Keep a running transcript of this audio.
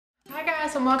Hi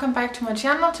guys and welcome back to my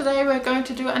channel. Today we're going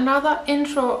to do another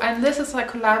intro, and this is a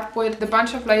collab with the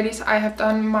bunch of ladies I have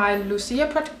done my Lucia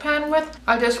project pan with.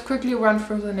 I'll just quickly run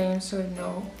through the names so you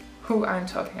know who I'm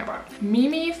talking about.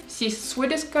 Mimi, she's a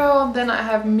Swedish girl. Then I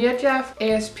have Mirja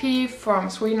ASP from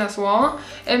Sweden as well.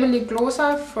 Emily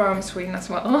Glosa from Sweden as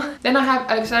well. Then I have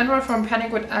Alexandra from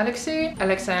Panic with Alexi.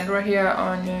 Alexandra here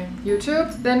on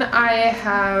YouTube. Then I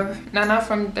have Nana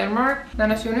from Denmark,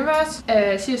 Nana's Universe.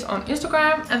 She's on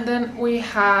Instagram. And then we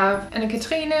have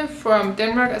Anne-Katrine from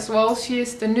Denmark as well.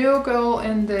 She's the new girl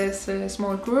in this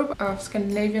small group of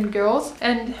Scandinavian girls.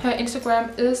 And her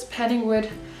Instagram is Panic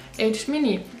with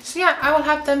Mini. So yeah, I will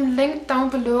have them linked down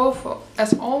below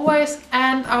as always,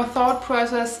 and our thought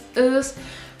process is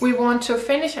we want to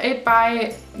finish it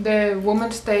by the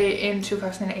Women's Day in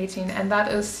 2018, and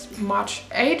that is March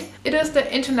 8th. It is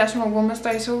the International Women's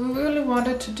Day, so we really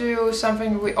wanted to do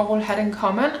something we all had in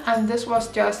common, and this was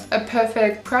just a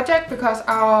perfect project because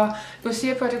our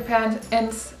Lucia project pan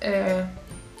ends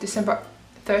December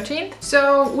 13th.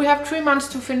 So we have 3 months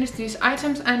to finish these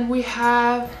items, and we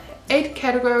have 8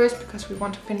 categories because we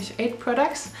want to finish 8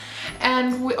 products,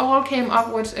 and we all came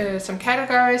up with some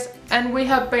categories, and we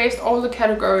have based all the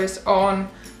categories on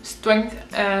strength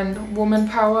and woman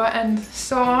power and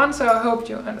so on, so I hope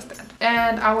you understand.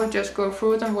 And I will just go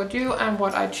through them with you and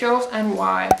what I chose and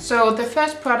why. So the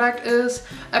first product is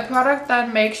a product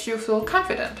that makes you feel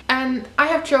confident, and I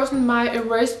have chosen my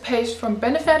erased paste from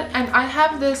Benefit, and I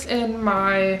have this in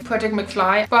my Project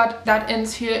McFly, but that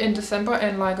ends here in December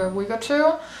in like a week or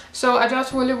 2. So I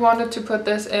just really wanted to put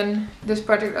this in this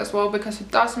project as well because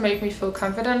it does make me feel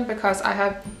confident, because I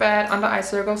have bad under eye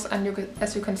circles, and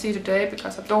as you can see today,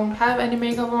 because I don't have any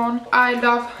makeup on, I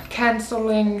love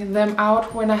cancelling them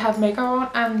out when I have makeup on,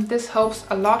 and this helps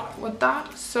a lot with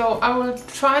that. So I will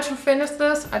try to finish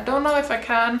this. I don't know if I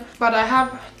can, but I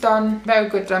have done very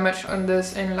good damage on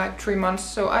this in like 3 months,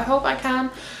 so I hope I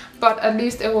can, but at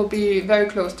least it will be very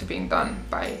close to being done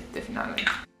by the finale.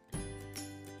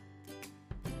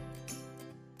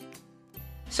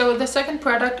 So the second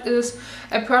product is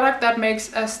a product that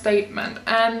makes a statement,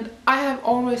 and I have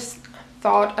always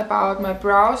thought about my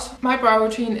brows. My brow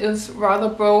routine is rather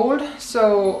bold,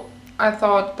 so I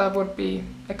thought that would be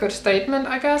a good statement,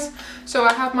 I guess. So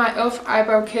I have my e.l.f.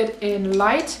 Eyebrow Kit in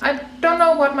light. I don't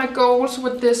know what my goals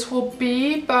with this will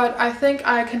be, but I think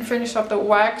I can finish up the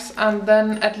wax and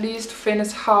then at least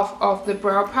finish half of the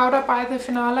brow powder by the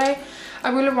finale. I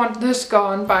really want this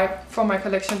gone for my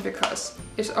collection because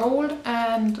it's old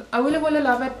and I really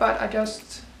love it, but I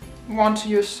just want to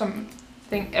use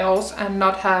something else and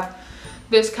not have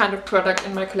this kind of product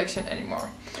in my collection anymore.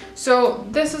 So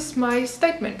this is my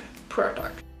statement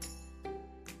product.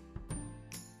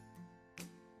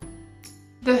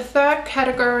 The third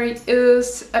category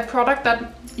is a product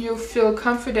that you feel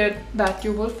confident that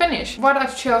you will finish. What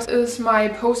I've chosen is my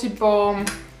Posie Balm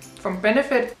from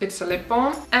Benefit. It's a lip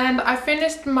balm, and I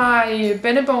finished my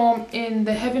Balm in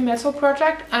the Heavy Metal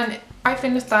project, and I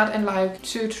finished that in like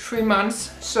 2 to 3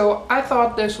 months. So I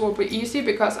thought this would be easy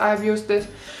because I've used this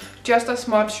just as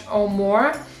much or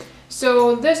more.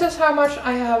 So this is how much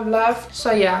I have left.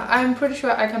 So yeah, I'm pretty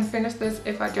sure I can finish this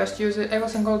if I just use it every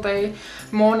single day,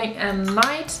 morning and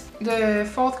night. The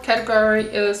fourth category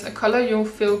is a color you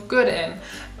feel good in,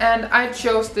 and I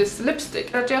chose this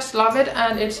lipstick. I just love it,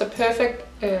 and it's a perfect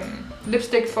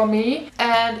lipstick for me,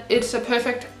 and it's a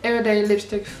perfect everyday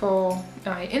lipstick for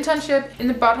my internship. In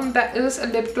the bottom there is a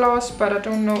lip gloss, but I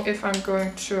don't know if I'm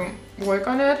going to work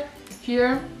on it.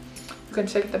 Here you can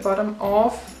take the bottom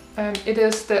off. It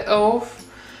is the e.l.f.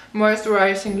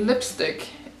 Moisturising lipstick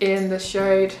in the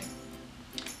shade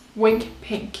Wink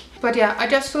Pink. But yeah, I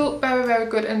just feel very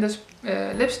good in this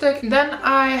lipstick. Then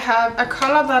I have a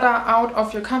color that are out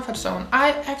of your comfort zone.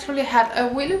 I actually had a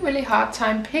really hard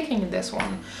time picking this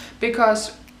one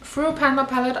because through Panda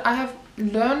Palette I have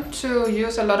learned to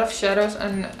use a lot of shadows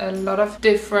and a lot of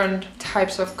different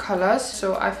types of colors,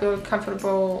 so I feel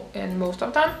comfortable in most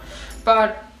of them.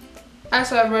 But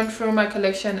as I went through my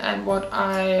collection and what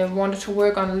I wanted to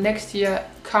work on next year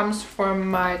comes from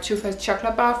my Too Faced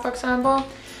chocolate bar, for example,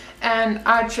 and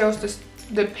I chose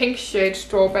the pink shade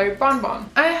Strawberry Bonbon.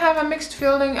 I have a mixed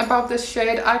feeling about this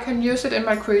shade. I can use it in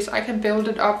my crease, I can build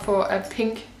it up for a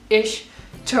pink-ish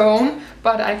tone,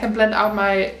 but I can blend out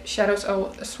my shadows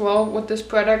as well with this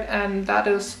product, and that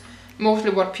is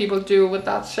mostly what people do with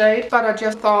that shade. But I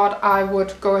just thought I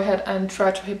would go ahead and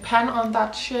try to hit pan on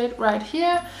that shade right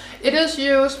here. It is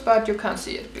used, but you can't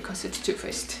see it because it's Too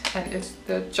Faced and it's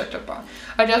the chocolate bar.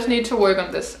 I just need to work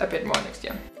on this a bit more next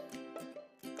year.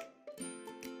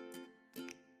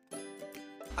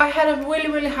 I had a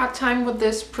really hard time with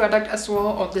this product as well,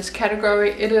 or this category.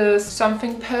 It is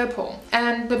something purple,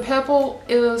 and the purple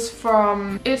is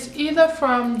it's either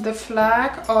from the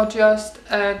flag or just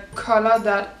a color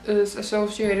that is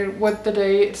associated with the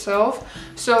day itself.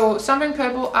 So something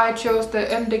purple, I chose the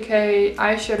Decay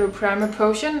eyeshadow primer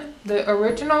potion, the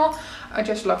original. I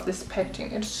just love this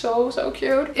packaging, it's so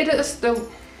cute. It is the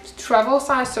travel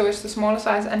size, so it's the smaller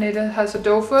size, and it has a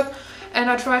doe foot, and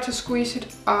I tried to squeeze it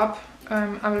up.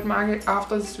 I will mark it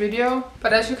after this video,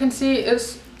 but as you can see,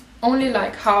 it's only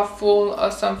like half full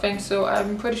or something, so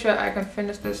I'm pretty sure I can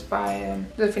finish this by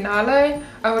the finale.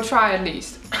 I will try at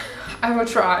least. I will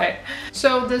try.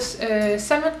 So this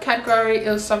seventh category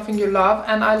is something you love,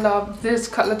 and I love this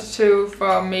color tattoo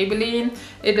from Maybelline.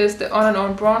 It is the On and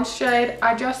On bronze shade.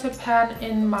 I just had pan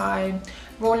in my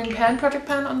rolling pan project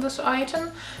pan on this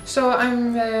item, so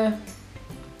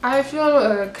I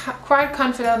feel quite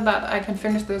confident that I can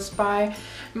finish this by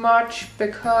March,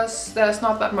 because there's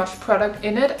not that much product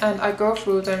in it and I go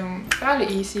through them fairly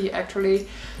easy actually.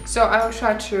 So I will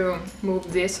try to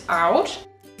move this out.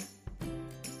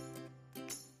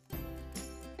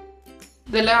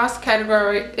 The last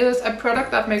category is a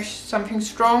product that makes something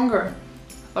stronger.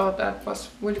 I thought that was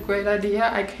a really great idea.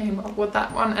 I came up with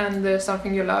that one, and the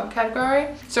something you love category.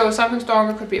 So something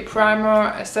stronger could be a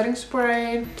primer, a setting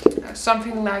spray,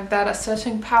 something like that, a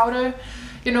setting powder.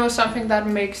 You know, something that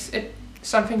makes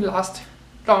something last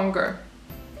longer.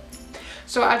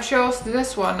 So I chose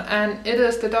this one, and it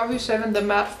is the W7 the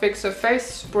Matte Fixer Face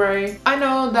Spray. I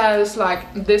know there's like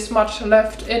this much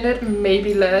left in it,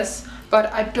 maybe less,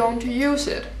 but I don't use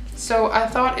it. So I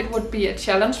thought it would be a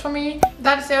challenge for me.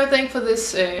 That's everything for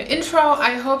this intro.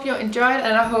 I hope you enjoyed,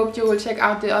 and I hope you will check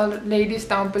out the other ladies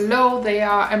down below. They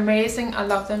are amazing. I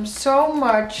love them so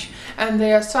much, and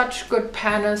they are such good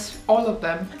panners, all of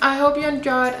them. I hope you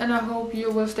enjoyed, and I hope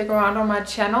you will stick around on my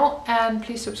channel, and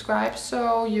please subscribe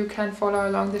so you can follow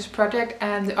along this project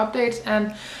and the updates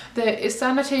and the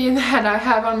insanity that I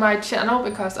have on my channel,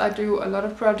 because I do a lot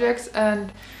of projects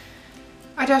and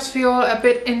I just feel a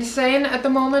bit insane at the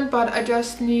moment, but I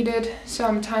just needed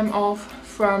some time off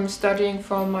from studying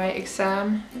for my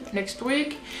exam next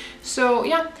week. So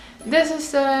yeah, this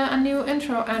is a new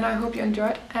intro, and I hope you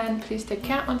enjoyed, and please take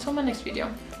care until my next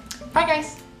video. Bye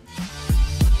guys!